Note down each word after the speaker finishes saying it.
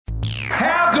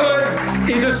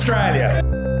is Australia.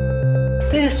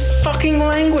 This fucking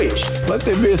language. Let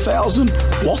there be 1,000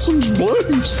 blossoms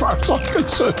bloom as far as I'm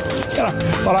concerned. You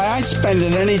know, but I ain't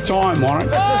spending any time on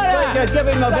it. Give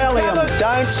him a Valium.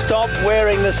 Don't stop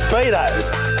wearing the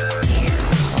Speedos.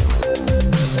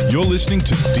 You're listening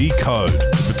to Decode,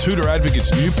 the Batuta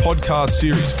Advocate's new podcast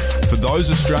series for those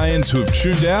Australians who have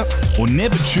tuned out or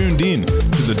never tuned in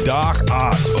to the dark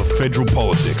arts of federal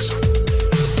politics.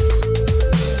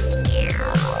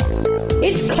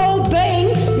 It's called being,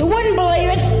 you wouldn't believe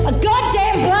it, a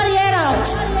goddamn bloody adult.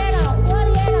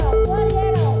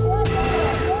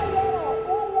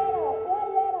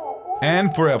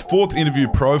 And for our fourth interview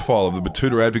profile of the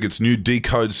Batuta Advocate's new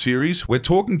Decode series, we're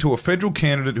talking to a federal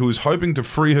candidate who is hoping to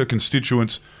free her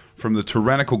constituents from the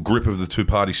tyrannical grip of the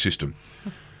two-party system.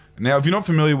 Now, if you're not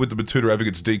familiar with the Batuta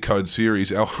Advocate's Decode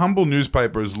series, our humble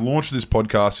newspaper has launched this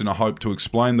podcast in a hope to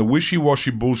explain the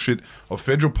wishy-washy bullshit of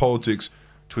federal politics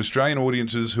to Australian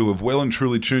audiences who have well and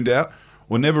truly tuned out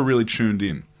or never really tuned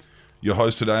in. Your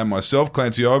host today are myself,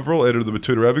 Clancy Overall, editor of the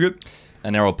Batuta Advocate.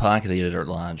 And Errol Parker, the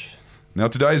editor-at-large. Now,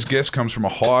 today's guest comes from a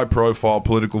high-profile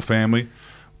political family,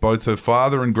 both her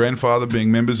father and grandfather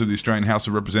being members of the Australian House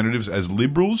of Representatives as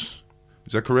Liberals.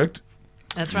 Is that correct?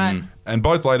 That's right. And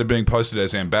both later being posted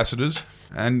as ambassadors.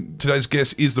 And today's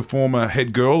guest is the former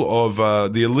head girl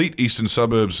of the elite eastern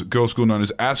suburbs girls' school known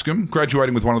as Ascom,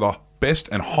 graduating with one of the best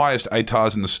and highest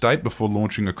ATARs in the state before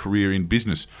launching a career in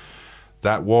business.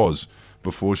 That was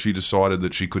before she decided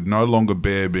that she could no longer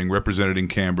bear being represented in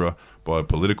Canberra by a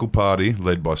political party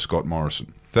led by Scott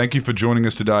Morrison. Thank you for joining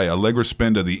us today, Allegra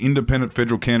Spender, the independent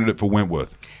federal candidate for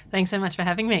Wentworth. Thanks so much for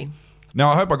having me. Now,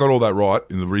 I hope I got all that right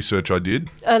in the research I did.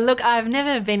 Look, I've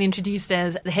never been introduced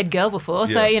as the head girl before,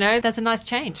 so, that's a nice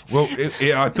change. Well,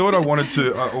 I thought I wanted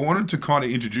to kind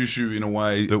of introduce you in a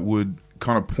way that would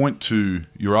kind of point to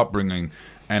your upbringing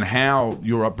and how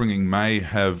your upbringing may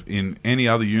have, in any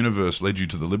other universe, led you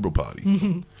to the Liberal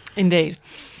Party. Indeed.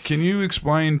 Can you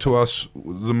explain to us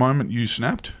the moment you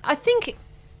snapped? I think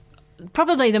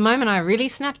probably the moment I really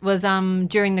snapped was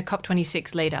during the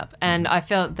COP26 lead-up. And I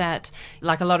felt that,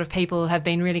 like a lot of people, have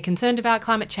been really concerned about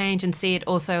climate change and see it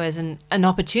also as an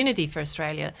opportunity for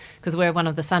Australia, because we're one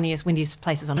of the sunniest, windiest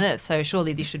places on Earth. So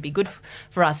surely this should be good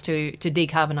for us to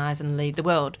decarbonise and lead the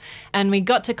world. And we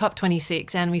got to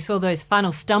COP26 and we saw those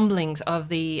final stumblings of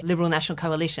the Liberal National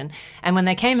Coalition. And when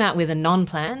they came out with a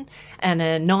non-plan and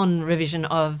a non-revision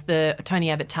of the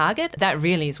Tony Abbott target, that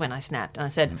really is when I snapped. And I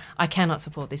said, I cannot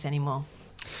support this anymore.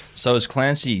 So as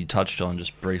Clancy touched on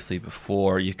just briefly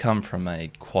before, you come from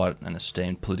quite an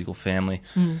esteemed political family.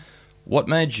 What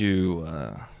made you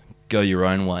go your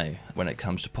own way when it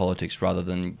comes to politics rather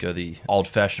than go the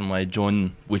old-fashioned way,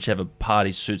 join whichever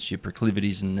party suits your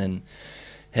proclivities and then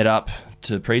head up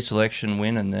to pre-selection,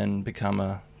 win, and then become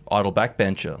a idle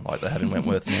backbencher like they have in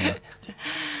Wentworth now?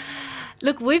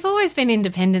 Look, we've always been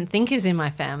independent thinkers in my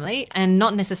family and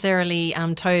not necessarily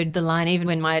towed the line even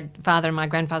when my father and my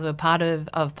grandfather were part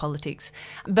of politics.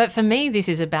 But for me, this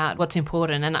is about what's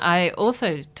important. And I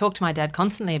also talk to my dad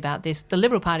constantly about this. The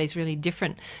Liberal Party is really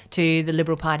different to the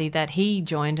Liberal Party that he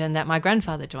joined and that my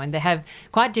grandfather joined. They have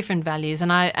quite different values.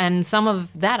 And some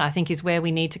of that, I think, is where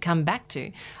we need to come back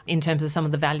to in terms of some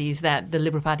of the values that the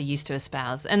Liberal Party used to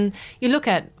espouse. And you look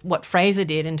at what Fraser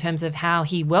did in terms of how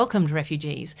he welcomed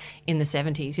refugees in the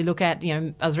 70s. You look at,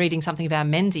 I was reading something about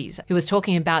Menzies, who was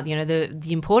talking about, the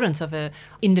importance of a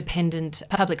independent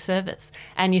public service.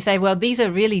 And you say, well, these are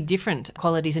really different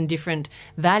qualities and different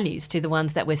values to the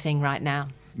ones that we're seeing right now.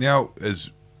 Now,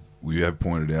 as we have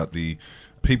pointed out, the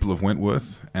people of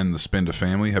Wentworth and the Spender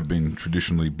family have been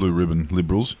traditionally blue ribbon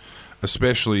Liberals,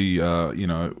 especially,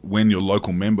 when your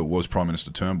local member was Prime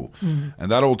Minister Turnbull.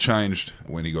 And that all changed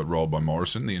when he got rolled by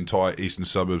Morrison. The entire eastern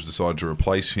suburbs decided to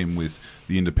replace him with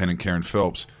the independent Karen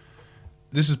Phelps.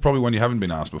 This is probably one you haven't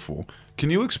been asked before. Can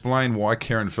you explain why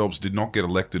Karen Phelps did not get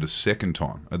elected a second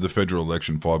time at the federal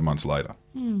election 5 months later?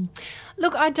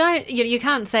 Look, I don't. You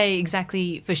can't say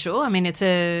exactly for sure. I mean, it's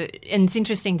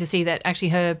interesting to see that actually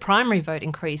her primary vote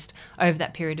increased over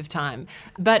that period of time.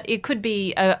 But it could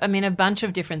be. A bunch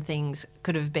of different things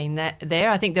could have been there.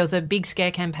 I think there was a big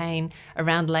scare campaign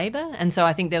around Labor, and so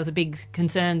I think there was a big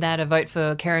concern that a vote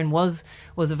for Karen was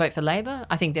a vote for Labor.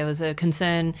 I think there was a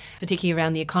concern, particularly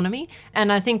around the economy,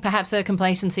 and I think perhaps a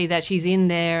complacency that she's in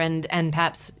there, and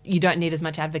perhaps you don't need as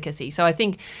much advocacy. So I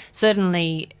think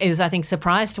certainly it was,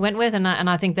 surprise to Wentworth, and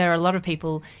I think there are a lot of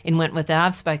people in Wentworth that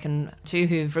I've spoken to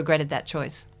who've regretted that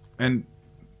choice. And,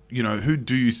 who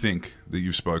do you think that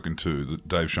you've spoken to that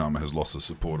Dave Sharma has lost the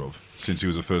support of since he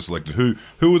was the first elected?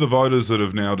 Who are the voters that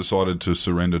have now decided to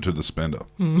surrender to the Spender?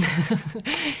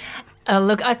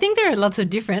 Look, I think there are lots of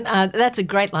different. That's a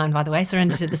great line, by the way.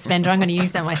 Surrender to the spender. I'm going to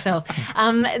use that myself.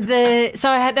 There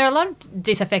are a lot of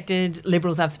disaffected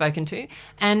Liberals I've spoken to,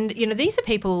 and these are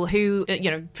people who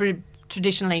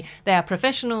traditionally they are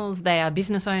professionals, they are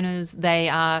business owners, they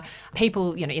are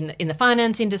people in the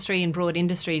finance industry and broad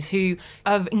industries who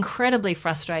are incredibly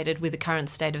frustrated with the current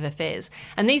state of affairs.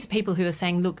 And these are people who are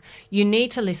saying, look, you need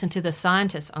to listen to the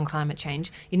scientists on climate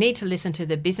change. You need to listen to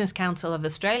the Business Council of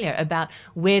Australia about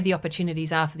where the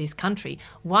opportunities are for this country.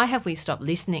 Why have we stopped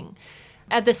listening?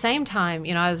 At the same time,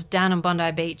 I was down on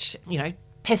Bondi Beach,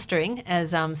 pestering, as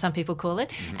some people call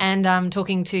it, and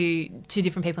talking to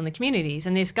different people in the communities.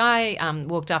 And this guy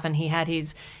walked up and he had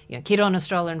his kid on a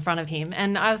stroller in front of him.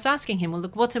 And I was asking him, well,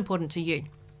 look, what's important to you?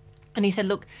 And he said,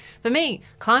 look, for me,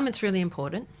 climate's really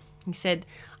important. He said,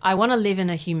 I want to live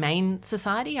in a humane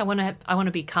society. I want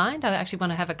to be kind. I actually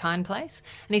want to have a kind place.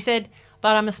 And he said,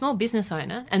 but I'm a small business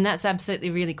owner, and that's absolutely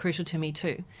really crucial to me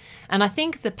too. And I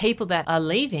think the people that are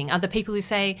leaving are the people who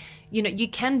say, you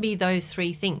can be those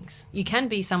three things. You can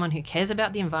be someone who cares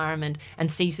about the environment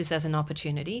and sees this as an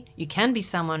opportunity. You can be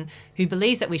someone who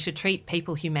believes that we should treat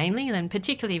people humanely, and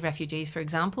particularly refugees, for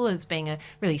example, as being a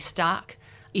really stark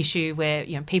issue where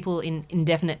people in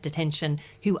indefinite detention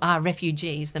who are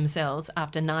refugees themselves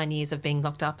after 9 years of being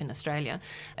locked up in Australia.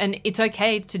 And it's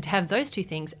okay to have those two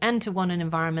things and to want an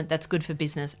environment that's good for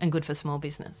business and good for small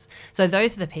business. So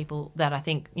those are the people that I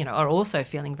think are also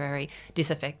feeling very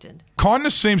disaffected.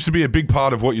 Kindness seems to be a big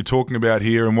part of what you're talking about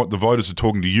here and what the voters are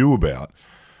talking to you about.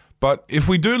 But if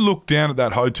we do look down at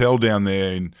that hotel down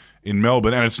there in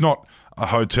Melbourne, and it's not a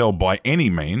hotel by any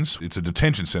means. It's a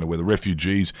detention centre where the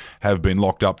refugees have been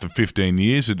locked up for 15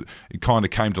 years. It kind of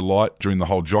came to light during the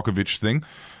whole Djokovic thing.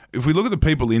 If we look at the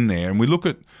people in there and we look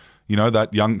at,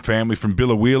 that young family from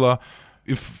Billawheeler,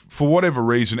 if for whatever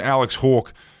reason Alex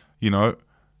Hawke,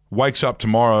 wakes up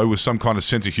tomorrow with some kind of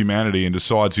sense of humanity and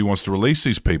decides he wants to release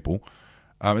these people,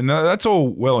 and that's all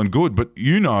well and good, but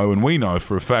and we know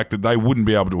for a fact that they wouldn't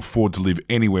be able to afford to live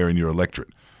anywhere in your electorate.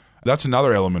 That's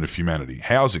another element of humanity.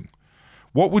 Housing.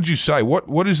 What would you say?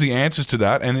 What is the answers to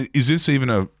that? And is this even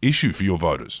an issue for your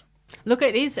voters? Look,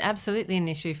 it is absolutely an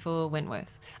issue for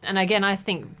Wentworth. And again, I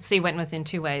see Wentworth in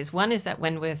two ways. One is that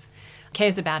Wentworth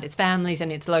cares about its families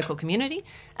and its local community.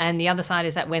 And the other side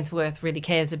is that Wentworth really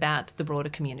cares about the broader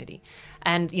community.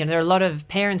 And, there are a lot of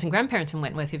parents and grandparents in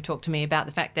Wentworth who've talked to me about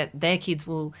the fact that their kids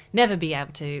will never be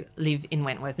able to live in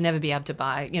Wentworth, never be able to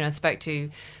buy. Spoke to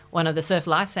one of the surf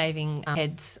lifesaving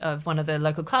heads of one of the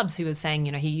local clubs who was saying,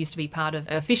 he used to be part of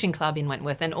a fishing club in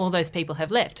Wentworth, and all those people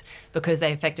have left because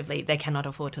they cannot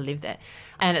afford to live there.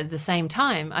 And at the same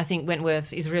time, I think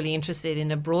Wentworth is really interested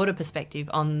in a broader perspective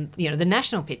on, the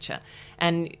national picture.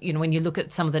 And, when you look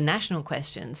at some of the national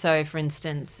questions, so for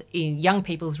instance, young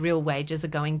people's real wages are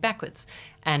going backwards.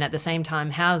 And at the same time,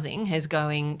 housing is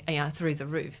going through the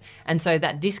roof. And so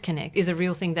that disconnect is a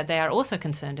real thing that they are also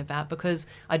concerned about, because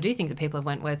I do think the people of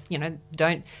Wentworth,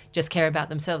 don't just care about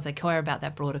themselves, they care about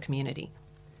that broader community.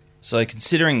 So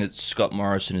considering that Scott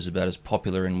Morrison is about as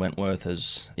popular in Wentworth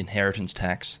as inheritance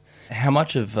tax, how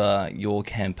much of your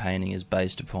campaigning is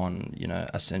based upon,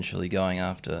 essentially going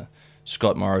after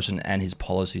Scott Morrison and his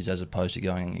policies as opposed to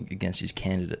going against his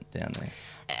candidate down there?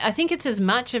 I think it's as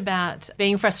much about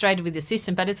being frustrated with the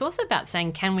system, but it's also about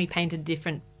saying, can we paint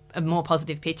a more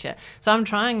positive picture? So I'm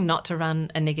trying not to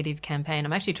run a negative campaign.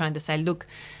 I'm actually trying to say, look,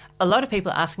 a lot of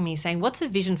people are asking me, saying, what's a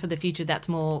vision for the future that's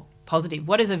more positive?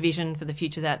 What is a vision for the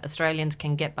future that Australians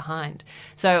can get behind?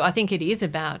 So I think it is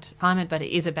about climate, but it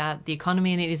is about the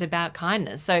economy, and it is about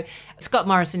kindness. So Scott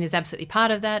Morrison is absolutely part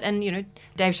of that, and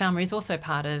Dave Sharma is also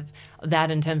part of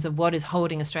that in terms of what is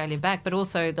holding Australia back, but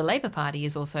also the Labor Party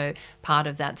is also part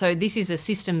of that. So this is a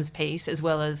systems piece as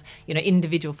well as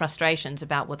individual frustrations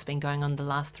about what's been going on the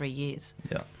last 3 years.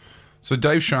 Yeah. So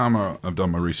Dave Sharma, I've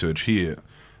done my research here,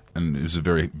 and it's a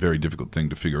very, very difficult thing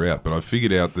to figure out, but I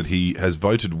figured out that he has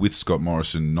voted with Scott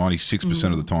Morrison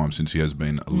 96% of the time since he has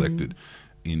been elected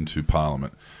into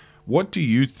Parliament. What do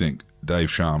you think Dave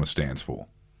Sharma stands for?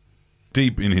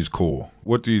 Deep in his core,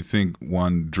 what do you think,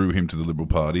 one, drew him to the Liberal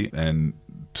Party and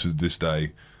to this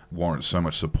day warrants so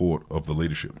much support of the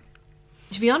leadership?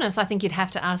 To be honest, I think you'd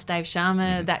have to ask Dave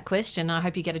Sharma that question. I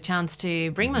hope you get a chance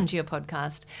to bring one to your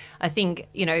podcast. I think,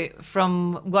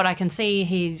 from what I can see,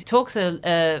 he talks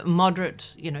a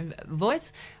moderate,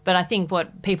 voice. But I think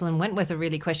what people in Wentworth are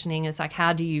really questioning is, like,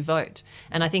 how do you vote?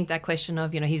 And I think that question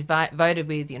of, he's voted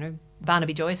with,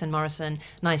 Barnaby Joyce and Morrison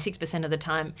 96% of the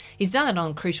time. He's done it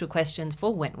on crucial questions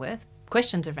for Wentworth.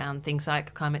 questions around things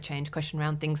like climate change, question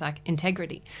around things like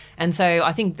integrity. And so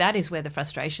I think that is where the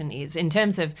frustration is. In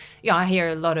terms of, I hear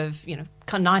a lot of,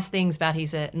 kind of nice things about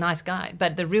he's a nice guy,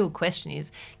 but the real question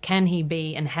is, can he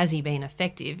be and has he been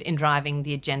effective in driving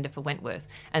the agenda for Wentworth?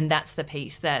 And that's the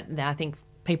piece that I think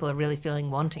people are really feeling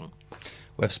wanting.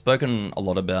 We've spoken a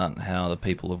lot about how the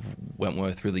people of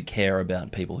Wentworth really care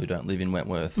about people who don't live in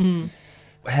Wentworth.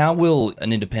 How will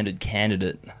an independent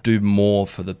candidate do more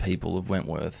for the people of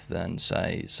Wentworth than,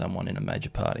 say, someone in a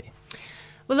major party?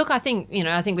 Well, look, I think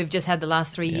we've just had the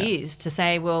last 3 years to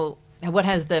say, well, what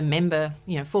has the member,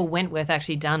 for Wentworth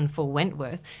actually done for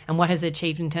Wentworth, and what has it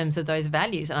achieved in terms of those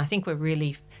values? And I think we're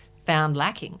really found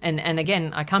lacking. And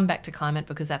again, I come back to climate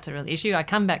because that's a real issue. I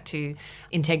come back to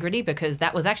integrity because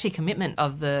that was actually a commitment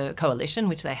of the coalition,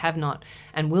 which they have not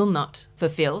and will not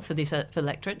fulfil for this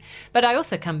electorate. But I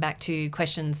also come back to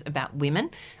questions about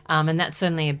women. And that's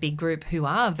certainly a big group who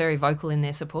are very vocal in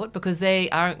their support because they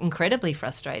are incredibly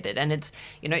frustrated. And it's,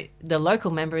 the local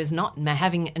member is not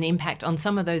having an impact on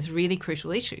some of those really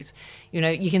crucial issues.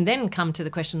 You can then come to the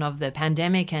question of the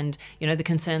pandemic and, the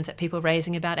concerns that people are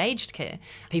raising about aged care.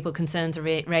 People concerns are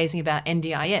raising about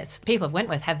NDIS. People of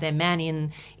Wentworth have their man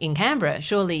in Canberra.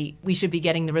 Surely we should be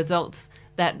getting the results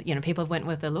that, people of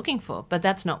Wentworth are looking for. But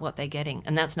that's not what they're getting,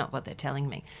 and that's not what they're telling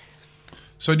me.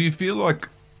 So do you feel like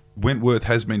Wentworth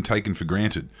has been taken for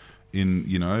granted? They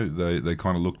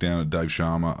kind of look down at Dave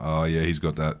Sharma. Oh yeah, he's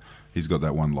got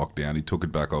that one locked down. He took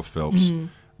it back off Phelps.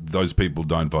 Those people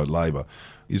don't vote Labor.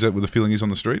 Is that what the feeling is on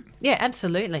the street? Yeah,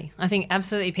 absolutely. I think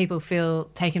absolutely people feel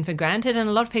taken for granted. And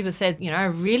a lot of people said, I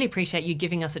really appreciate you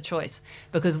giving us a choice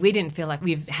because we didn't feel like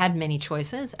we've had many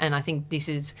choices. And I think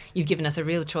you've given us a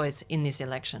real choice in this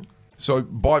election. So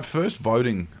by first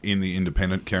voting in the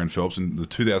independent Karen Phelps in the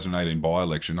 2018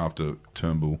 by-election after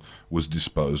Turnbull was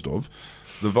disposed of,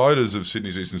 the voters of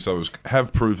Sydney's eastern suburbs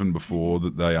have proven before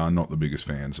that they are not the biggest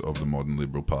fans of the modern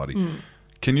Liberal Party.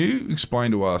 Can you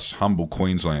explain to us humble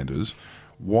Queenslanders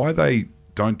why they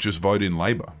don't just vote in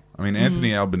Labor? I mean,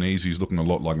 Anthony Albanese is looking a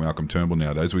lot like Malcolm Turnbull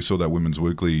nowadays. We saw that Women's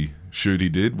Weekly shoot he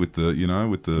did with the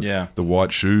the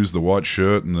white shoes, the white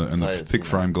shirt, and the thick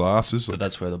frame glasses. But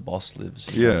that's where the boss lives.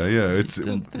 Yeah.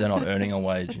 They're not earning a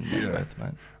wage in Wentworth,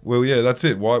 mate. Well, yeah, that's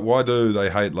it. Why do they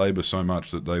hate Labor so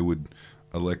much that they would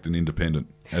elect an independent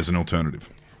as an alternative?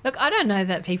 Look, I don't know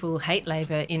that people hate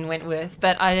Labor in Wentworth,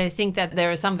 but I think that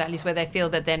there are some values where they feel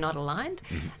that they're not aligned.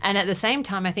 And at the same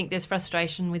time, I think there's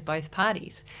frustration with both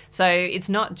parties. So it's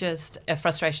not just a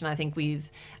frustration, I think, with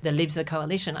the Libs, the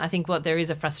coalition. I think what there is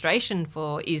a frustration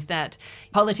for is that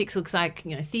politics looks like,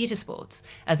 theatre sports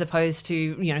as opposed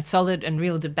to, solid and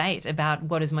real debate about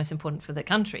what is most important for the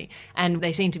country. And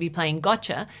they seem to be playing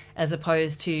gotcha as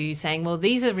opposed to saying, well,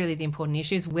 these are really the important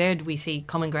issues. Where do we see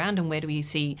common ground and where do we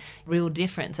see real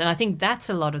difference? And I think that's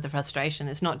a lot of the frustration.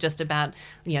 It's not just about,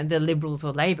 the Liberals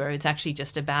or Labor. It's actually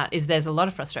just about, there's a lot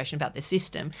of frustration about the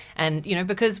system. And,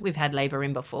 because we've had Labor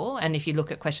in before, and if you look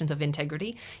at questions of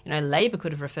integrity, Labor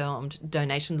could have reformed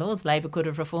donation laws. Labor could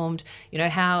have reformed,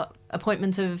 how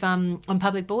appointments of on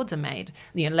public boards are made.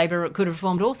 Labor could have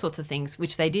reformed all sorts of things,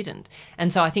 which they didn't.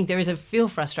 And so I think there is a real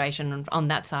frustration on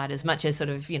that side as much as sort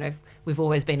of, we've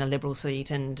always been a Liberal seat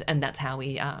and that's how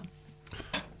we are.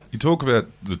 You talk about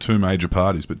the two major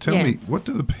parties, but tell me, what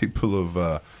do the people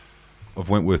of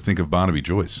Wentworth think of Barnaby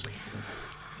Joyce?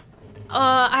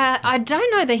 I don't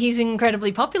know that he's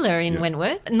incredibly popular in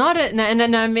Wentworth. No,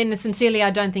 I mean, sincerely,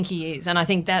 I don't think he is. And I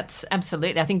think that's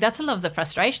absolutely, I think that's a lot of the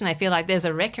frustration. They feel like there's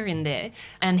a wrecker in there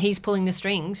and he's pulling the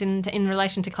strings in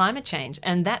relation to climate change.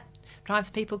 And that drives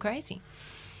people crazy.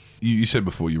 You said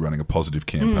before you're running a positive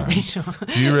campaign. Sure.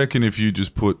 Do you reckon if you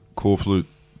just put Corflute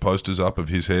posters up of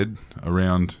his head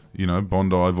around,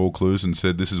 Bondi, Vaucluse and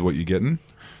said, this is what you're getting,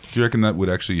 do you reckon that would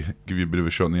actually give you a bit of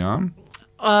a shot in the arm?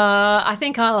 I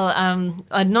think I'm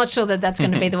not sure that that's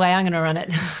going to be the way I'm going to run it.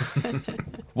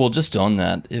 Well, just on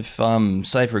that, if,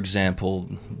 say, for example,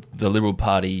 the Liberal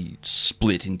Party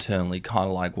split internally, kind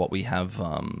of like what we have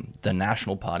the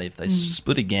National Party, if they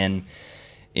split again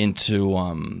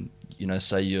into,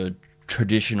 say, your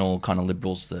traditional kind of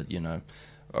Liberals that,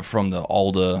 are from the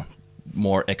older,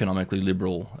 more economically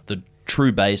liberal, the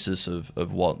true basis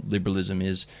of what liberalism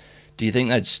is, do you think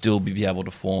they'd still be able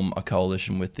to form a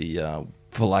coalition with the,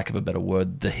 for lack of a better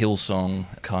word, the Hillsong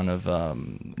kind of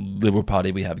Liberal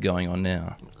Party we have going on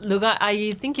now? Look,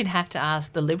 I think you'd have to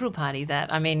ask the Liberal Party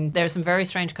that. I mean, there are some very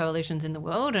strange coalitions in the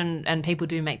world and people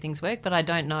do make things work, but I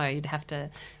don't know. You'd have to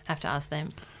ask them.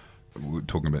 We're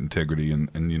talking about integrity and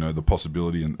the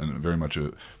possibility and very much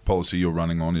a policy you're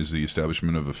running on is the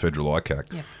establishment of a federal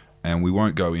ICAC. Yep. And we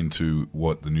won't go into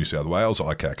what the New South Wales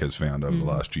ICAC has found over the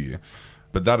last year.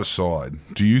 But that aside,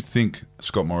 do you think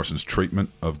Scott Morrison's treatment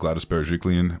of Gladys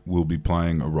Berejiklian will be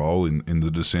playing a role in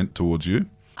the descent towards you?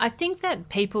 I think that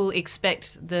people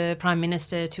expect the Prime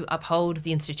Minister to uphold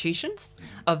the institutions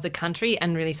of the country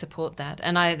and really support that.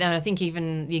 And I think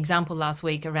even the example last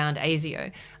week around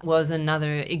ASIO was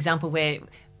another example where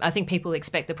I think people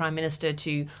expect the Prime Minister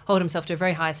to hold himself to a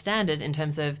very high standard in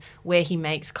terms of where he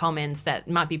makes comments that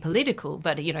might be political,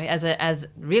 but, you know, as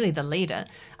really the leader,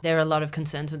 there are a lot of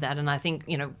concerns with that. And I think,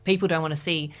 you know, people don't want to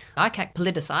see ICAC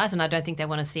politicised, and I don't think they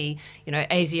want to see, you know,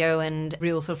 ASIO and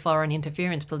real sort of foreign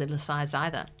interference politicised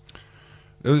either.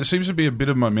 There seems to be a bit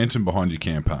of momentum behind your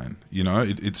campaign. You know,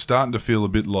 it's starting to feel a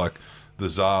bit like the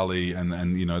Zali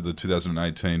and you know, the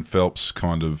 2018 Phelps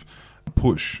kind of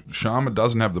push. Sharma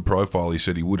doesn't have the profile he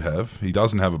said he would have. He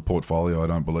doesn't have a portfolio, I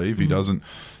don't believe. He doesn't,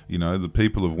 you know, the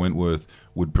people of Wentworth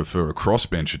would prefer a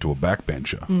crossbencher to a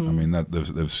backbencher. I mean, that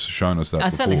they've shown us that before. I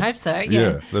certainly hope so,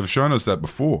 Yeah, they've shown us that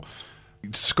before.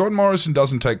 Scott Morrison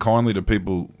doesn't take kindly to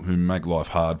people who make life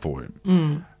hard for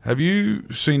him. Have you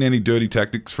seen any dirty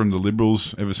tactics from the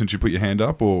Liberals ever since you put your hand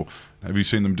up, or have you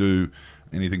seen them do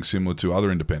anything similar to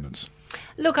other independents?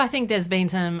 Look, I think there's been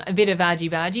a bit of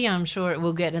argy-bargy. I'm sure it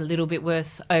will get a little bit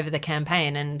worse over the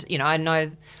campaign. And, you know, I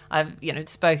know I've, you know,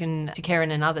 spoken to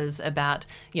Karen and others about,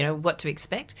 you know, what to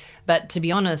expect. But to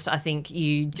be honest, I think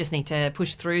you just need to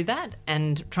push through that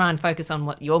and try and focus on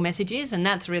what your message is. And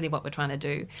that's really what we're trying to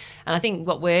do. And I think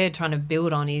what we're trying to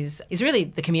build on is really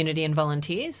the community and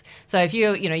volunteers. So if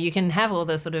you know, you can have all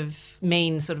the sort of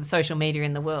mean sort of social media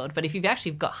in the world, but if you've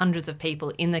actually got hundreds of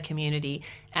people in the community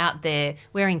out there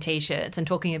wearing T-shirts and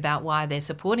talking about why they're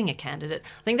supporting a candidate,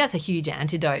 I think that's a huge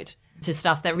antidote to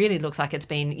stuff that really looks like it's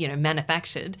been, you know,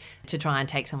 manufactured to try and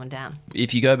take someone down.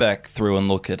 If you go back through and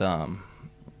look at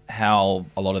how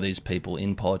a lot of these people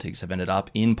in politics have ended up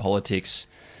in politics,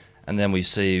 and then we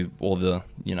see all the,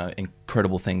 you know,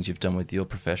 incredible things you've done with your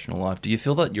professional life, do you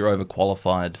feel that you're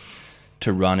overqualified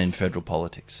to run in federal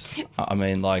politics? I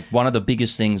mean, like, one of the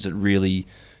biggest things that really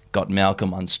got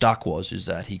Malcolm unstuck is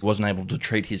that he wasn't able to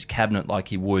treat his cabinet like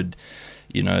he would,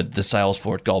 you know, the sales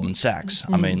floor at Goldman Sachs.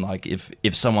 I mean, like,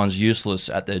 if someone's useless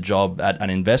at their job at an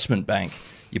investment bank,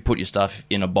 you put your stuff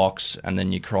in a box and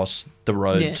then you cross the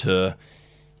road to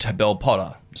Bell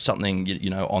Potter, something, you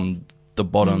know, on the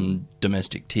bottom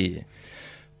domestic tier.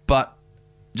 But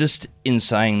just in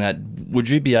saying that, would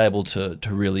you be able to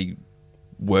really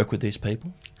work with these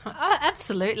people?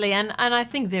 Absolutely, and I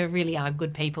think there really are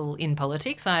good people in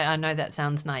politics. I know that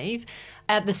sounds naive.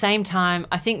 At the same time,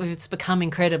 I think it's become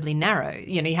incredibly narrow.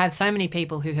 You know, you have so many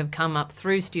people who have come up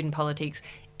through student politics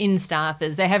in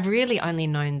staffers. They have really only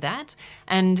known that.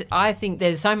 And I think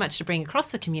there's so much to bring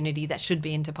across the community that should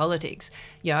be into politics.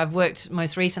 You know, I've worked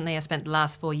most recently, I spent the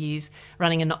last 4 years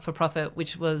running a not-for-profit,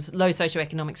 which was low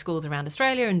socioeconomic schools around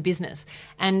Australia and business.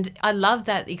 And I love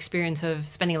that experience of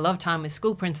spending a lot of time with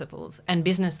school principals and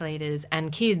business leaders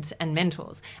and kids and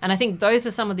mentors. And I think those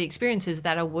are some of the experiences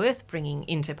that are worth bringing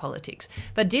into politics.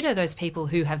 But ditto those people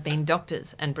who have been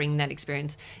doctors and bring that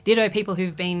experience. Ditto people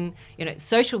who've been, you know,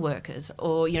 social workers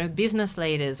or, you know, business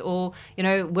leaders or, you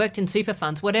know, worked in super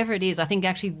funds, whatever it is. I think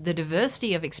actually the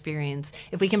diversity of experience,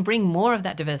 if we can bring more of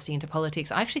that diversity into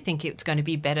politics, I actually think it's going to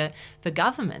be better for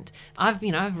government. I've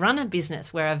run a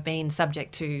business where I've been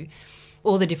subject to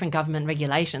all the different government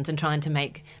regulations and trying to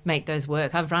make those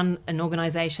work. I've run an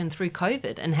organisation through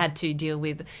COVID and had to deal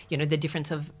with, you know, the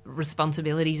difference of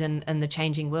responsibilities and the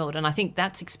changing world. And I think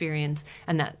that's experience,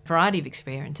 and that variety of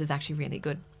experience is actually really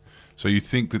good. So you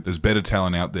think that there's better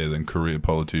talent out there than career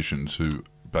politicians who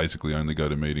basically only go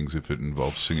to meetings if it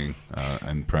involves singing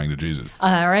and praying to Jesus?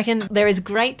 I reckon there is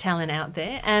great talent out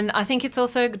there, and I think it's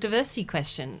also a diversity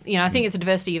question. You know, I think it's a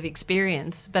diversity of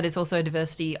experience, but it's also a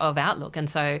diversity of outlook. And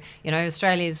so, you know,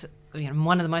 Australia's, you know,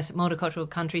 one of the most multicultural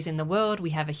countries in the world.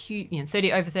 We have a huge, you know,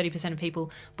 over 30% of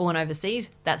people born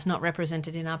overseas. That's not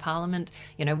represented in our parliament.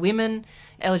 You know, women,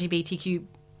 LGBTQ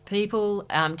people,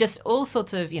 just all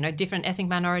sorts of, you know, different ethnic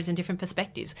minorities and different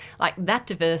perspectives. Like, that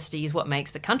diversity is what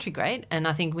makes the country great, and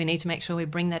I think we need to make sure we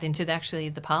bring that into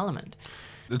the parliament.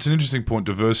 It's an interesting point,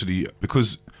 diversity,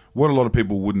 because what a lot of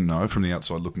people wouldn't know from the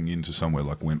outside looking into somewhere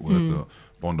like Wentworth or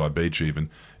Bondi Beach even,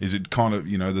 is it kind of,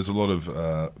 you know, there's a lot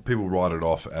of people write it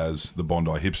off as the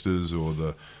Bondi hipsters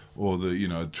or the you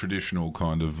know, traditional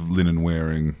kind of linen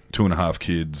wearing 2.5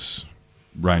 kids,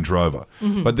 Range Rover.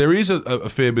 But there is a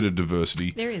fair bit of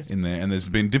diversity There is. in there, and there's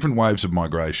been different waves of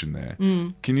migration there.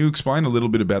 Can you explain a little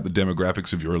bit about the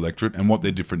demographics of your electorate and what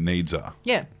their different needs are?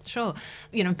 Yeah, sure.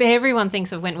 Everyone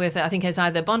thinks of Wentworth, I think, as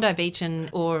either Bondi Beach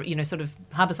or sort of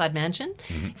Harbourside Mansion.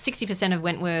 60% of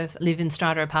Wentworth live in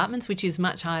strata apartments, which is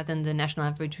much higher than the national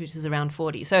average, which is around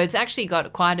 40. So it's actually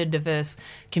got quite a diverse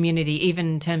community, even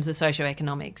in terms of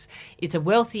socioeconomics. It's a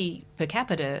wealthy per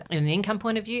capita in an income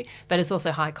point of view, but it's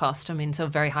also high cost. I mean, so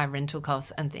very high rental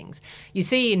costs and things. You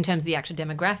see in terms of the actual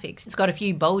demographics, it's got a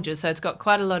few bulges, so it's got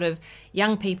quite a lot of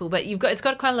young people, but it's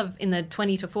got quite a lot of in the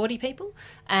 20 to 40 people,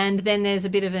 and then there's a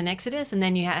bit of an exodus, and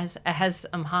then it has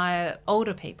higher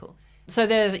older people. So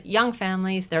there are young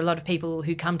families, there are a lot of people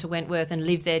who come to Wentworth and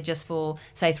live there just for,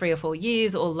 say, 3 or 4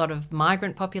 years, or a lot of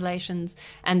migrant populations.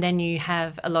 And then you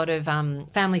have a lot of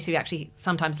families who actually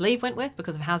sometimes leave Wentworth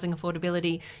because of housing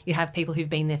affordability. You have people who've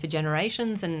been there for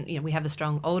generations, and we have a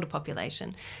strong older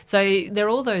population. So there are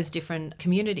all those different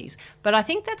communities. But I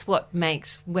think that's what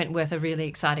makes Wentworth a really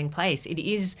exciting place. It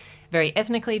is very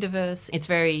ethnically diverse. It's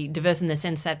very diverse in the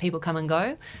sense that people come and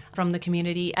go from the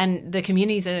community, and the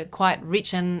communities are quite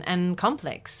rich and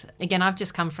complex. Again, I've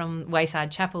just come from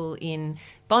Wayside Chapel in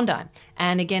Bondi,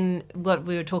 and again, what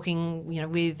we were talking,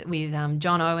 with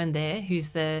John Owen there, who's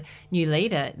the new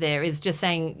leader there, is just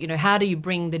saying, how do you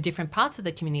bring the different parts of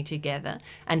the community together,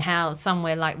 and how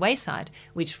somewhere like Wayside,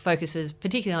 which focuses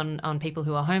particularly on people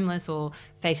who are homeless or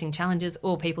facing challenges,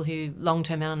 or people who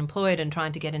long-term unemployed and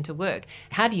trying to get into work,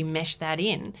 how do you mesh that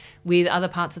in with other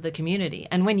parts of the community?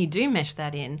 And when you do mesh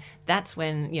that in, that's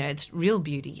when it's real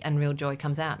beauty and real joy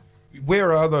comes out.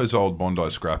 Where are those old Bondi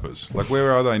scrappers? Like,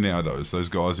 where are they nowadays? Those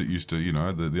guys that used to,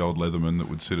 the old Leatherman that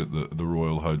would sit at the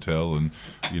Royal Hotel, and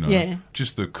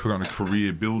just the kind of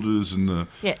career builders and the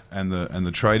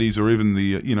tradies, or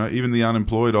even the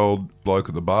unemployed old bloke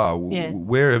at the bar.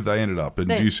 Where have they ended up? And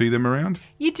do you see them around?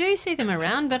 You do see them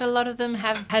around, but a lot of them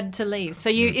have had to leave. So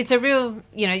it's a real,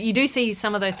 you do see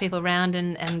some of those people around,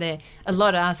 and a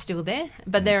lot are still there,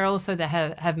 but there are also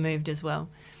that have moved as well.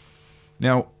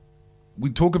 Now, we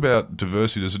talk about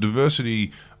diversity. There's a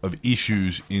diversity of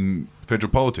issues in federal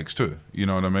politics too. You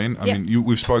know what I mean? I mean,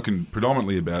 we've spoken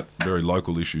predominantly about very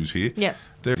local issues here. Yeah.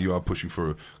 There you are pushing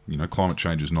for, climate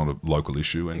change is not a local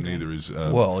issue, and neither is...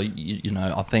 Well,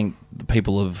 I think the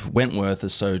people of Wentworth are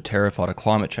so terrified of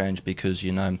climate change because,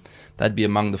 they'd be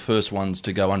among the first ones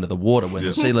to go under the water when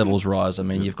the sea levels rise. I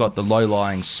mean, you've got the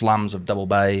low-lying slums of Double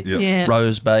Bay,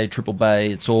 Rose Bay, Triple Bay.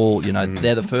 It's all,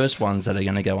 they're the first ones that are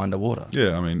going to go underwater.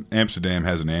 Yeah, I mean, Amsterdam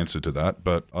has an answer to that,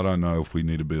 but I don't know if we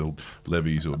need to build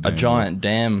levees or dams. A giant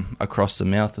dam across the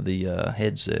mouth of the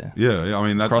Heads there. Yeah, I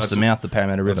mean... Across the mouth of the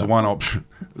Parramatta River. That's one option.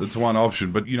 That's one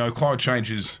option. But, climate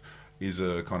change is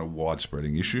a kind of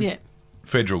widespreading issue. Yeah.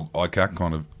 Federal ICAC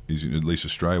kind of is at least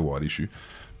Australia-wide issue.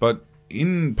 But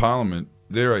in Parliament,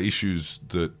 there are issues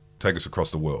that take us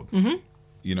across the world.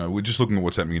 We're just looking at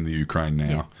what's happening in the Ukraine now.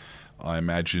 Yeah. I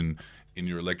imagine in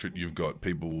your electorate you've got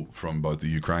people from both the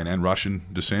Ukraine and Russian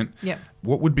descent. Yeah.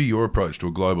 What would be your approach to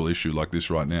a global issue like this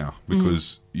right now?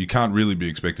 Because you can't really be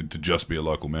expected to just be a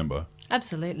local member.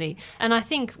 Absolutely. And I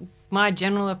think my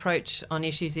general approach on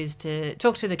issues is to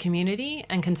talk to the community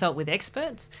and consult with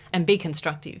experts and be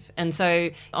constructive. And so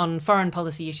on foreign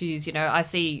policy issues, I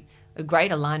see a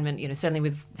great alignment, certainly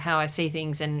with how I see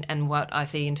things and what I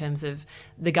see in terms of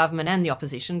the government and the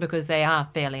opposition, because they are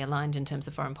fairly aligned in terms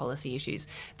of foreign policy issues.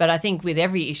 But I think with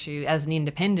every issue, as an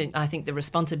independent, I think the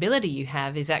responsibility you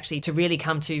have is actually to really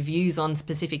come to views on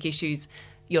specific issues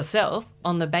yourself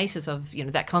on the basis of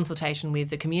that consultation with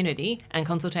the community and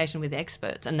consultation with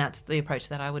experts, and that's the approach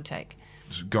that I would take.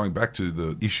 So going back to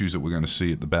the issues that we're going to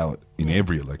see at the ballot in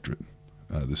every electorate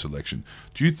this election,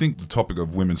 do you think the topic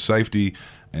of women's safety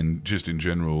and just in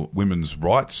general women's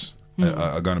rights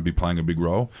are going to be playing a big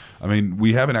role? I mean,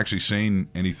 we haven't actually seen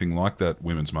anything like that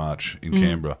Women's March in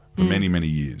Canberra for many, many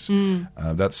years.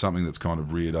 That's something that's kind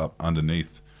of reared up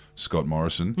underneath Scott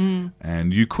Morrison,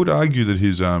 and you could argue that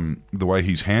his the way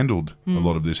he's handled a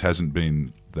lot of this hasn't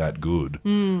been that good.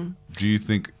 Do you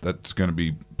think that's going to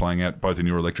be playing out both in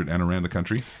your electorate and around the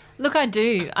country? Look, I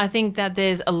do. I think that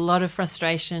there's a lot of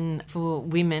frustration for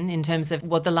women in terms of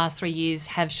what the last 3 years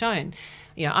have shown.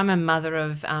 I'm a mother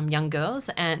of young girls,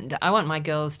 and I want my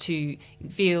girls to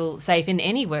feel safe in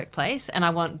any workplace, and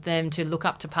I want them to look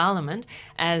up to Parliament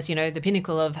as, the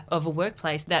pinnacle of a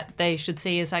workplace that they should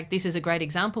see as like, this is a great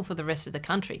example for the rest of the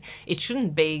country. It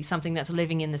shouldn't be something that's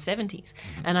living in the 70s.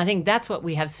 And I think that's what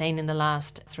we have seen in the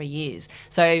last 3 years.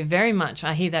 So very much,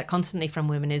 I hear that constantly from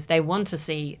women, is they want to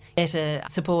see better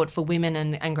support for women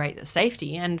and greater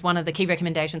safety. And one of the key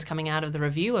recommendations coming out of the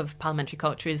review of parliamentary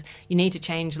culture is you need to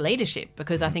change leadership,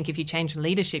 because I think if you change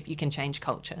leadership, you can change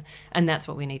culture. And that's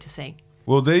what we need to see.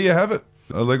 Well, there you have it.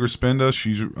 Allegra Spender,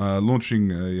 she's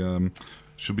launching a...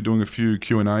 she'll be doing a few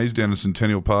Q&As down in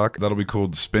Centennial Park. That'll be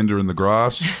called Spender in the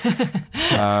Grass.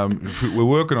 We're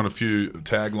working on a few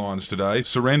taglines today.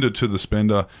 Surrender to the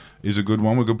spender is a good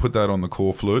one. We could put that on the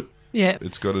core flute. Yeah.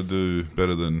 It's got to do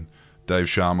better than Dave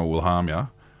Sharma will harm ya.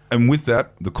 And with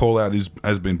that, the call out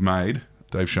has been made.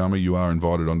 Dave Sharma, you are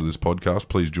invited onto this podcast.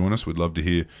 Please join us. We'd love to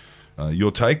hear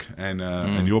your take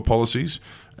and your policies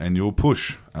and your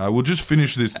push. We'll just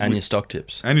finish this. And your stock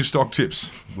tips. And your stock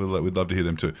tips. We'd love to hear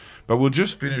them too. But we'll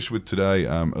just finish with today,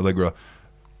 Allegra.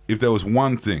 If there was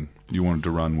one thing you wanted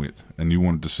to run with and you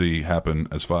wanted to see happen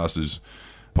as fast as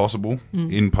possible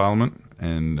in Parliament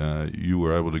and you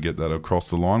were able to get that across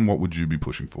the line, what would you be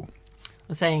pushing for?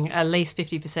 I'm saying at least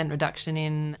 50% reduction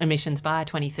in emissions by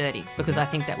 2030, because I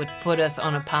think that would put us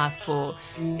on a path for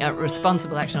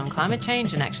responsible action on climate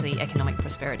change and actually economic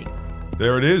prosperity.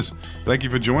 There it is. Thank you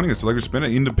for joining us. Allegra Spender,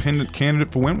 independent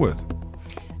candidate for Wentworth.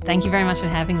 Thank you very much for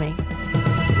having me.